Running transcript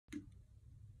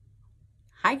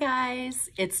Hi guys,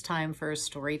 it's time for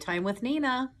Story Time with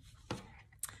Nina.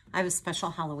 I have a special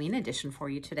Halloween edition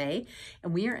for you today,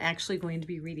 and we are actually going to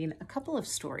be reading a couple of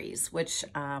stories, which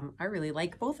I really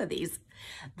like both of these.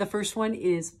 The first one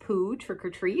is Pooh Trick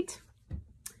or Treat,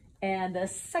 and the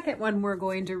second one we're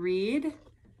going to read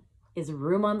is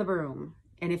Room on the Broom.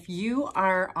 And if you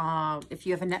have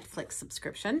a Netflix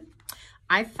subscription,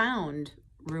 I found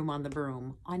Room on the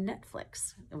Broom on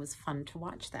Netflix. It was fun to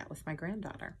watch that with my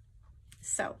granddaughter.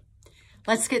 So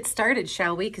let's get started,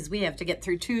 shall we? Because we have to get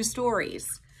through two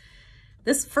stories.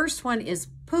 This first one is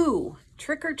Pooh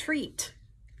Trick or Treat.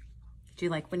 Do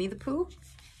you like Winnie the Pooh?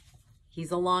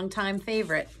 He's a longtime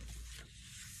favorite.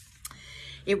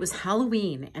 It was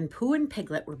Halloween and Pooh and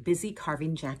Piglet were busy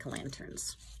carving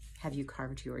jack-o'-lanterns. Have you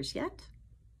carved yours yet?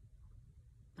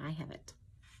 I haven't.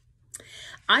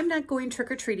 I'm not going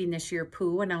trick-or-treating this year,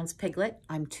 Pooh, announced Piglet.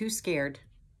 I'm too scared.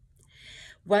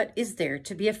 What is there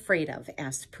to be afraid of?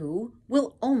 Asked Pooh.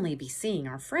 We'll only be seeing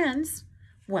our friends.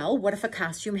 Well, what if a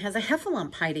costume has a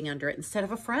heffalump hiding under it instead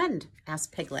of a friend?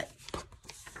 Asked Piglet.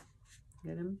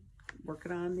 Get him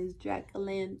working on these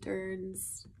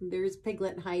jack-o'-lanterns. There's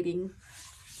Piglet hiding.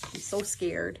 He's so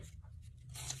scared.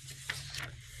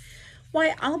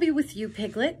 Why, I'll be with you,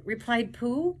 Piglet, replied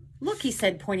Pooh. Look, he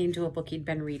said, pointing to a book he'd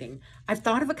been reading. I've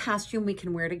thought of a costume we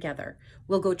can wear together.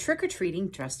 We'll go trick-or-treating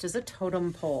dressed as a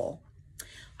totem pole.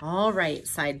 All right,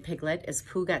 sighed Piglet as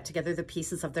Pooh got together the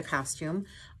pieces of the costume.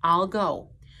 I'll go,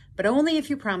 but only if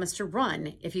you promise to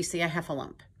run if you see a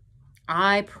heffalump.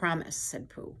 I promise, said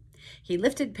Pooh. He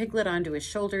lifted Piglet onto his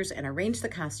shoulders and arranged the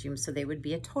costume so they would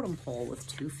be a totem pole with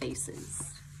two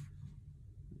faces.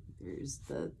 There's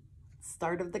the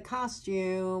start of the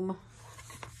costume.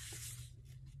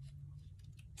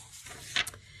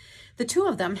 The two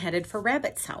of them headed for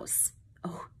Rabbit's house.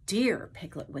 Oh dear,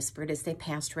 Piglet whispered as they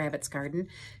passed Rabbit's garden.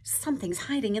 Something's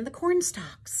hiding in the corn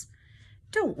stalks.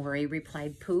 Don't worry,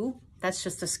 replied Pooh. That's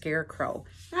just a scarecrow,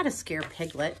 not a scare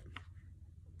Piglet.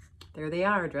 There they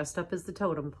are, dressed up as the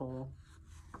totem pole.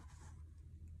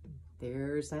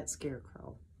 There's that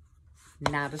scarecrow.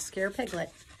 Not a scare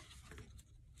Piglet.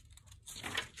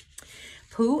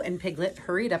 Pooh and Piglet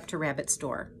hurried up to Rabbit's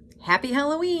door. Happy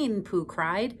Halloween, Pooh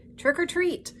cried. Trick or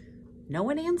treat. No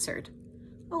one answered.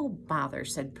 Oh, bother,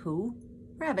 said Pooh.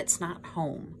 Rabbit's not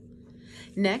home.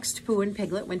 Next, Pooh and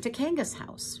Piglet went to Kanga's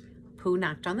house. Pooh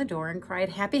knocked on the door and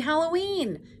cried, Happy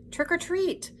Halloween! Trick or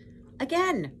treat!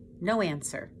 Again, no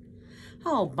answer.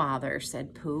 Oh, bother,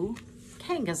 said Pooh.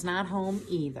 Kanga's not home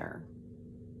either.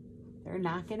 They're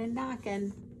knocking and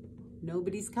knocking.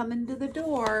 Nobody's coming to the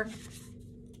door.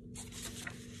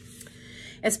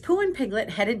 As Pooh and Piglet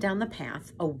headed down the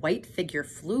path, a white figure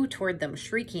flew toward them,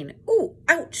 shrieking, Ooh,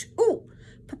 ouch, ooh!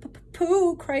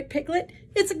 Pooh, cried Piglet.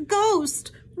 It's a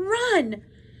ghost! Run!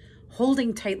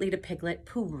 Holding tightly to Piglet,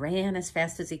 Pooh ran as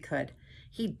fast as he could.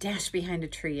 He dashed behind a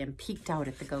tree and peeked out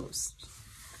at the ghost.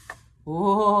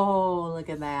 Whoa, look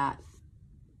at that.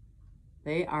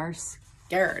 They are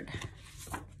scared.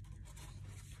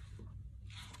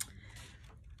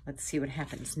 Let's see what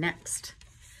happens next.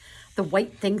 The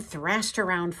white thing thrashed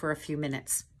around for a few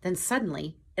minutes. Then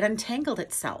suddenly, it untangled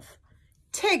itself.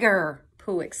 Tigger!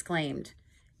 Pooh exclaimed.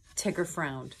 Tigger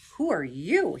frowned. Who are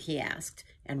you? He asked.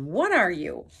 And what are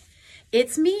you?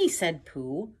 It's me, said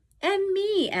Pooh. And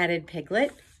me, added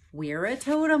Piglet. We're a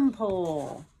totem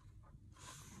pole.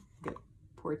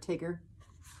 Poor Tigger.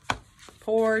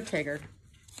 Poor Tigger.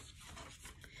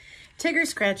 Tigger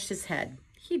scratched his head.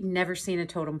 He'd never seen a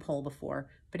totem pole before,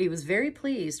 but he was very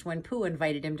pleased when Pooh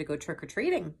invited him to go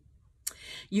trick-or-treating.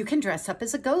 You can dress up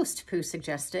as a ghost, Pooh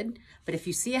suggested, but if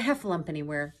you see a heffalump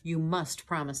anywhere, you must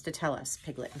promise to tell us,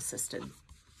 Piglet insisted.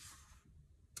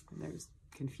 And there's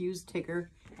confused Tigger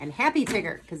and happy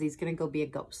Tigger because he's going to go be a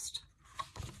ghost.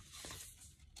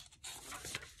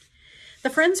 The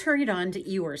friends hurried on to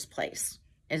Eeyore's place.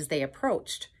 As they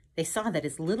approached, they saw that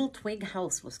his little twig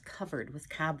house was covered with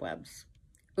cobwebs.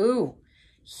 Ooh,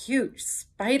 huge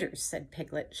spiders, said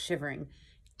Piglet, shivering.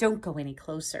 Don't go any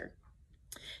closer.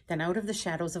 Then out of the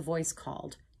shadows a voice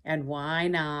called, and why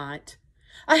not?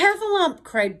 A heffalump,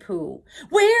 cried Pooh.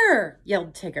 Where?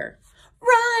 Yelled Tigger.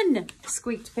 Run!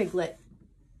 Squeaked Piglet.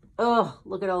 Oh,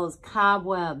 look at all those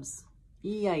cobwebs.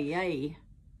 Yay.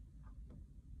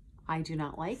 I do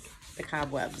not like the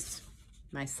cobwebs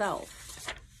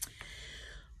myself.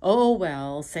 Oh,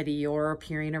 well, said Eeyore,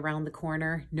 peering around the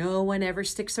corner. No one ever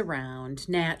sticks around,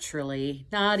 naturally,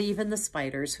 not even the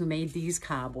spiders who made these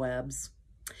cobwebs.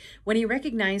 When he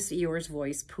recognized Eeyore's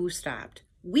voice, Pooh stopped.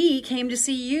 We came to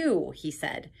see you, he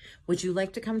said. Would you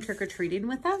like to come trick-or-treating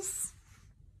with us?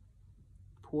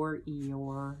 Poor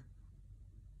Eeyore.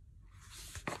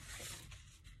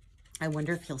 I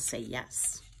wonder if he'll say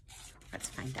yes. Let's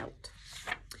find out.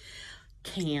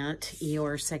 Can't,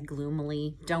 Eeyore said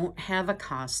gloomily. Don't have a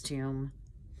costume.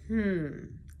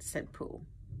 Said Pooh.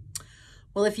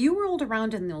 Well, if you rolled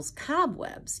around in those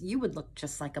cobwebs, you would look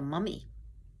just like a mummy,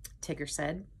 Tigger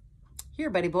said. Here,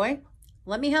 buddy boy,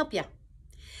 let me help you.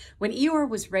 When Eeyore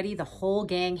was ready, the whole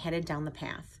gang headed down the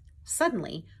path.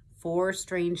 Suddenly, 4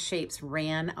 strange shapes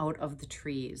ran out of the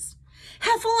trees.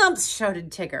 Heffalumps,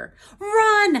 shouted Tigger.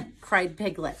 Run, cried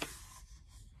Piglet.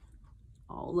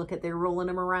 Oh, look at, they're rolling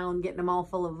them around, getting them all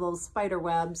full of those spider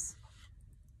webs.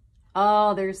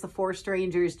 Oh, there's the 4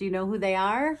 strangers. Do you know who they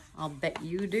are? I'll bet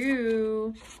you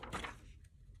do.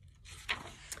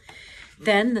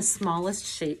 Then the smallest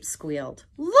shape squealed.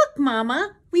 Look,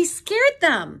 Mama, we scared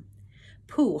them.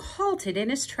 Pooh halted in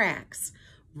his tracks.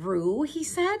 Roo, he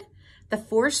said. The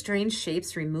 4 strange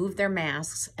shapes removed their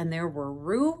masks, and there were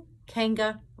Roo,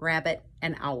 Kanga, Rabbit,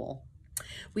 and Owl.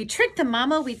 We tricked them,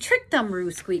 Mama, we tricked them,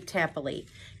 Roo squeaked happily.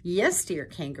 Yes, dear,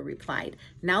 Kanga replied.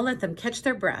 Now let them catch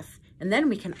their breath, and then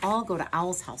we can all go to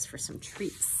Owl's house for some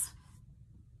treats.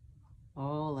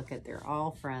 Oh, look at, they're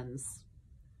all friends.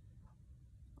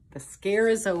 The scare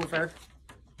is over.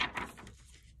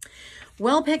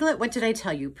 Well, Piglet, what did I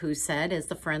tell you? Pooh said as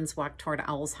the friends walked toward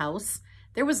Owl's house.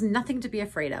 There was nothing to be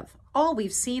afraid of. All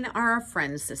we've seen are our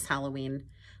friends this Halloween.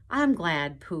 I'm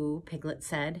glad, Pooh, Piglet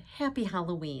said. Happy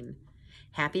Halloween.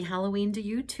 Happy Halloween to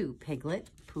you too, Piglet,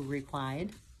 Pooh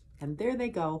replied. And there they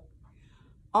go,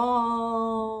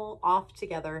 all off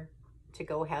together to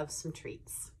go have some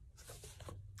treats.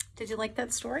 Did you like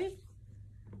that story?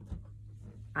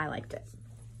 I liked it.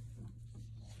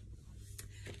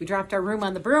 We dropped our room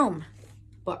on the broom.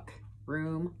 Book,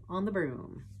 Room on the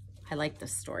Broom. I like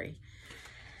this story.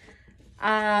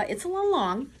 It's a little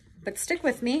long, but stick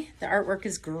with me. The artwork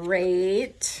is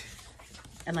great.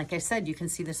 And like I said, you can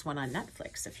see this one on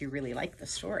Netflix if you really like the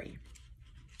story.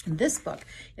 And this book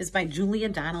is by Julia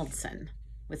Donaldson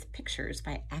with pictures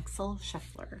by Axel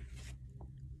Scheffler.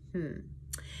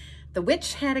 The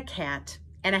witch had a cat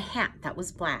and a hat that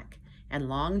was black and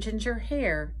long ginger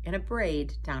hair in a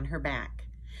braid down her back.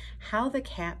 How the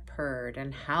cat purred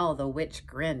and how the witch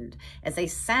grinned as they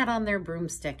sat on their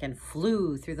broomstick and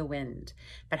flew through the wind.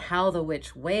 But how the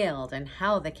witch wailed and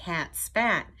how the cat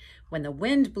spat when the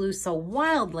wind blew so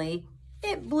wildly,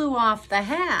 it blew off the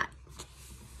hat.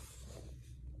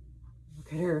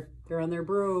 Look at her. They're on their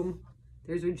broom.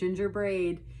 There's her ginger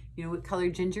braid. You know what color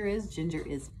ginger is? Ginger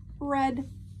is red.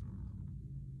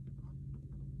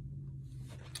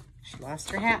 She lost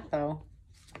her hat, though.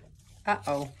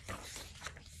 Uh-oh.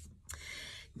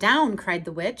 Down, cried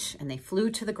the witch, and they flew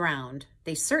to the ground.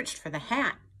 They searched for the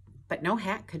hat, but no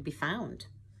hat could be found.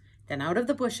 Then out of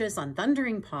the bushes on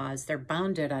thundering paws there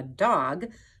bounded a dog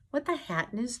with a hat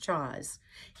in his jaws.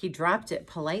 He dropped it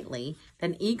politely,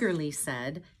 then eagerly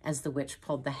said, as the witch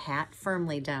pulled the hat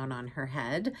firmly down on her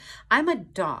head, I'm a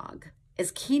dog,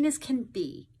 as keen as can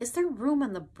be. Is there room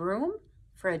on the broom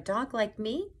for a dog like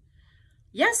me?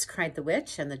 Yes, cried the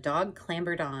witch, and the dog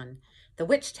clambered on. The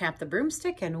witch tapped the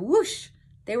broomstick, and whoosh,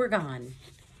 they were gone.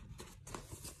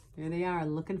 There they are,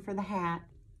 looking for the hat.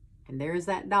 And there's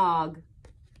that dog.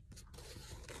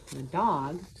 And the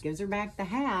dog gives her back the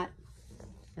hat.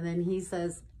 And then he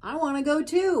says, I want to go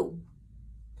too.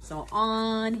 So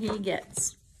on he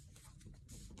gets.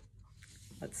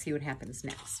 Let's see what happens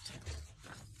next.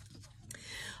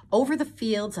 Over the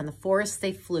fields and the forest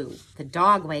they flew. The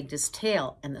dog wagged his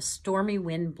tail and the stormy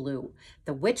wind blew.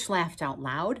 The witch laughed out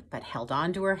loud, but held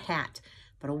on to her hat.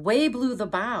 But away blew the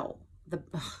bow.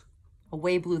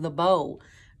 Away blew the bow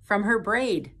from her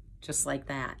braid, just like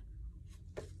that.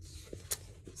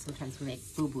 Sometimes we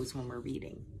make boo-boos when we're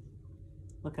reading.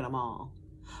 Look at them all.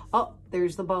 Oh,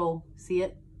 there's the bow. See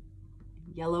it?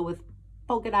 Yellow with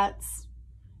polka dots.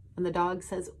 And the dog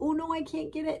says, oh no, I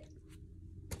can't get it.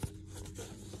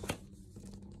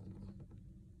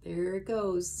 There it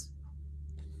goes.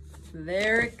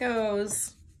 There it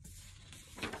goes.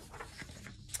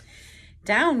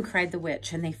 Down, cried the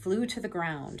witch, and they flew to the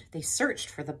ground. They searched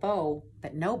for the bow,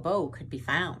 but no bow could be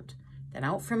found. Then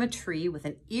out from a tree with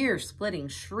an ear-splitting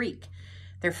shriek,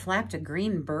 there flapped a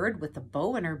green bird with the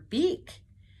bow in her beak.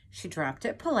 She dropped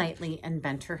it politely and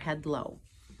bent her head low,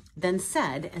 then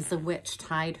said as the witch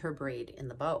tied her braid in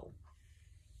the bow,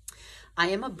 I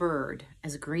am a bird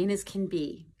as green as can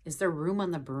be. Is there room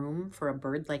on the broom for a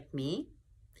bird like me?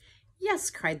 Yes,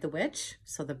 cried the witch.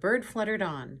 So the bird fluttered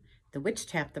on. The witch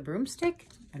tapped the broomstick,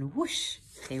 and whoosh,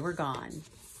 they were gone.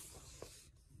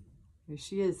 There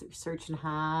she is. They're searching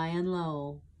high and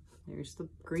low. There's the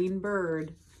green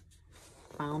bird.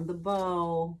 Found the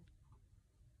bow.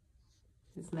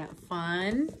 Isn't that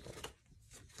fun?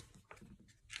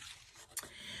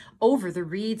 Over the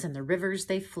reeds and the rivers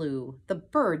they flew. The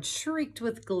birds shrieked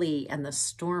with glee, and the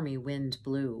stormy wind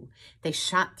blew. They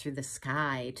shot through the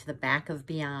sky to the back of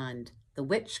beyond. The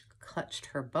witch clutched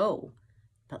her bow,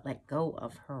 but let go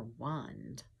of her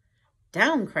wand.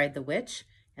 Down, cried the witch,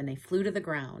 and they flew to the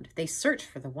ground. They searched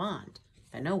for the wand,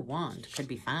 but no wand could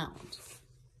be found.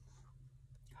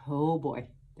 Oh boy,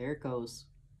 there it goes.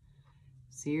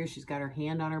 See her, she's got her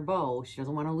hand on her bow. She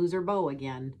doesn't want to lose her bow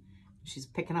again. She's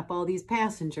picking up all these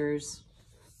passengers.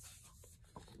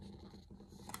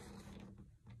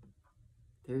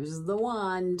 There's the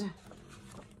wand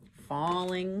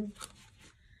falling.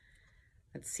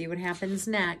 Let's see what happens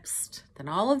next. Then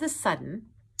all of a sudden,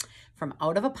 from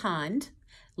out of a pond,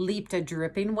 leaped a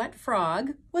dripping wet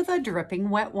frog with a dripping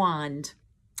wet wand.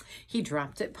 He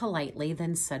dropped it politely,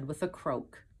 then said with a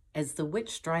croak, as the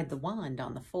witch dried the wand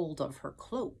on the fold of her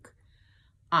cloak,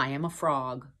 I am a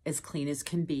frog, as clean as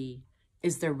can be.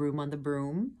 Is there room on the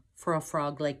broom for a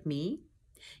frog like me?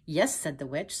 Yes, said the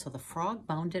witch, so the frog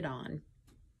bounded on.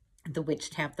 The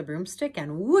witch tapped the broomstick,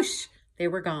 and whoosh, they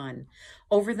were gone.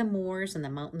 Over the moors and the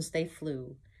mountains they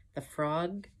flew. The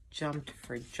frog jumped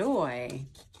for joy.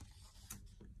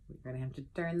 We're going to have to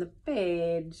turn the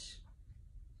page.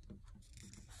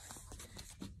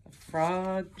 The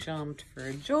frog jumped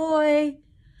for joy.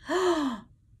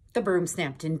 The broom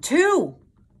snapped in two.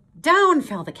 Down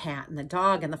fell the cat and the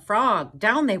dog and the frog.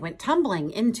 Down they went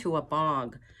tumbling into a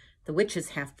bog. The witch's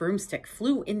half broomstick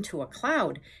flew into a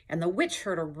cloud, and the witch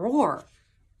heard a roar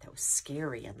that was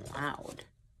scary and loud.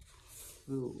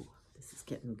 Ooh, this is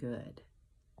getting good.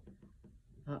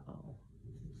 Uh-oh.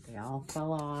 They all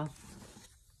fell off.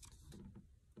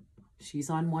 She's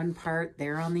on one part,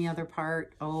 they're on the other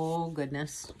part. Oh,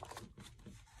 goodness.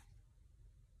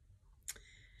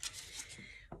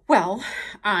 Well,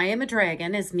 I am a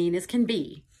dragon as mean as can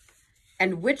be,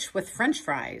 and witch with French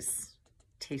fries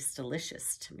tastes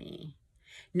delicious to me.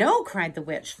 No, cried the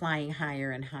witch, flying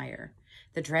higher and higher.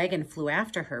 The dragon flew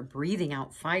after her, breathing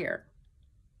out fire.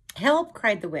 Help,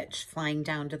 cried the witch, flying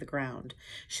down to the ground.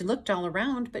 She looked all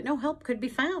around, but no help could be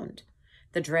found.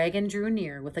 The dragon drew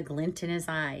near with a glint in his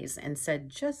eyes and said,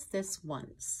 just this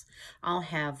once, I'll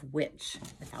have witch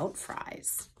without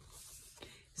fries.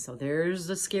 So there's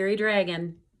the scary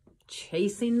dragon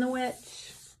chasing the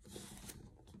witch.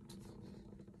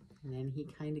 And then he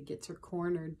kind of gets her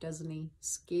cornered, doesn't he?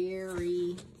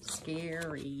 Scary,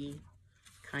 scary,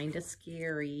 kind of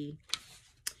scary.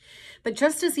 But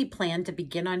just as he planned to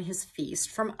begin on his feast,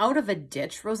 from out of a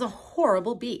ditch rose a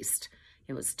horrible beast.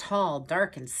 It was tall,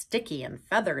 dark, and sticky, and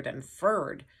feathered and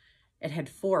furred. It had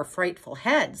 4 frightful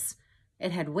heads.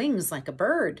 It had wings like a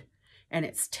bird. And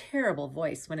its terrible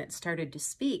voice, when it started to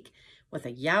speak, with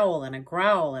a yowl and a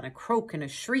growl and a croak and a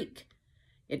shriek.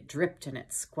 It dripped and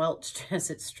it squelched as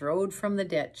it strode from the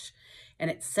ditch. And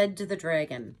it said to the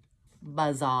dragon,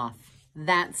 buzz off,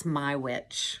 that's my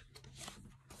witch.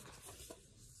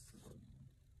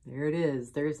 There it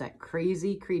is. There's that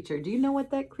crazy creature. Do you know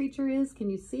what that creature is? Can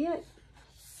you see it?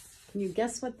 Can you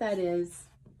guess what that is?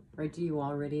 Or do you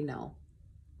already know?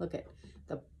 Look at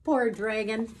the poor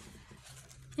dragon.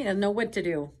 He doesn't know what to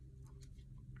do.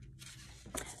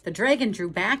 The dragon drew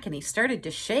back and he started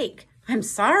to shake. I'm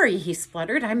sorry, he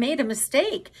spluttered. I made a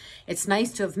mistake. It's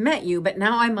nice to have met you, but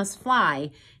now I must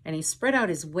fly. And he spread out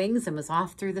his wings and was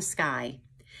off through the sky.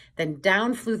 Then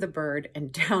down flew the bird,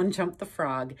 and down jumped the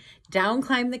frog. Down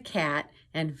climbed the cat,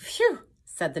 and phew,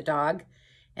 said the dog.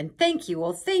 And thank you,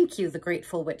 oh, thank you, the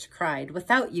grateful witch cried.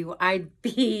 Without you, I'd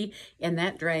be in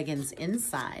that dragon's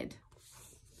inside.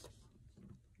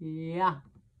 Yeah,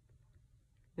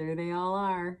 there they all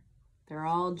are. They're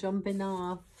all jumping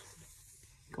off,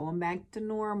 going back to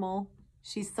normal.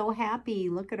 She's so happy.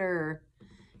 Look at her.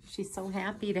 She's so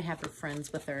happy to have her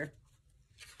friends with her.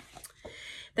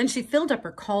 Then she filled up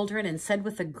her cauldron and said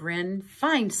with a grin,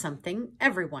 find something,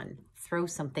 everyone, throw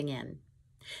something in.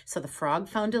 So the frog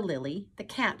found a lily, the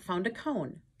cat found a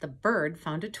cone, the bird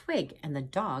found a twig, and the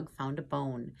dog found a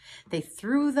bone. They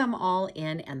threw them all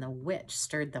in, and the witch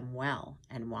stirred them well.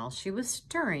 And while she was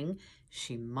stirring,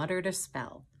 she muttered a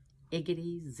spell.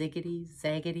 Iggity, ziggity,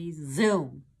 zaggity,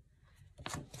 zoom.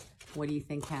 What do you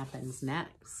think happens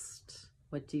next?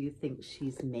 What do you think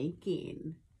she's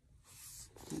making?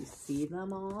 Do you see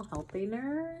them all helping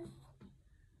her?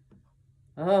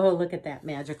 Oh, look at that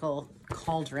magical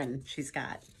cauldron she's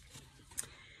got.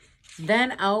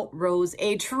 Then out rose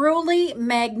a truly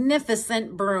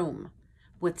magnificent broom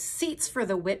with seats for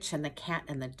the witch and the cat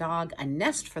and the dog, a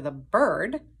nest for the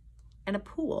bird, and a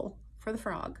pool for the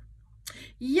frog.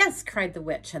 Yes, cried the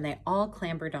witch, and they all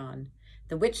clambered on.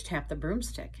 The witch tapped the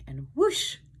broomstick, and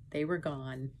whoosh, they were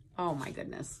gone. Oh, my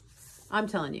goodness. I'm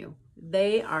telling you,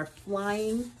 they are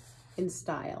flying in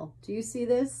style. Do you see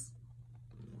this?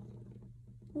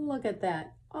 Look at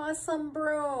that. Awesome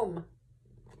broom.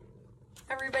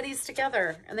 Everybody's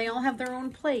together and they all have their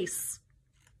own place.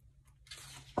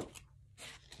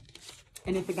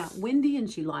 And if it got windy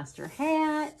and she lost her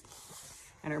hat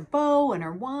and her bow and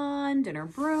her wand and her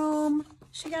broom,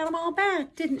 she got them all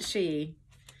back, didn't she?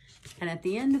 And at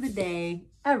the end of the day,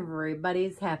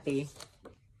 everybody's happy.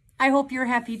 I hope you're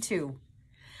happy too.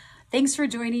 Thanks for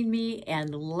joining me,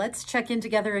 and let's check in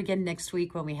together again next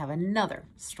week when we have another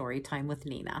story time with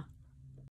Nina.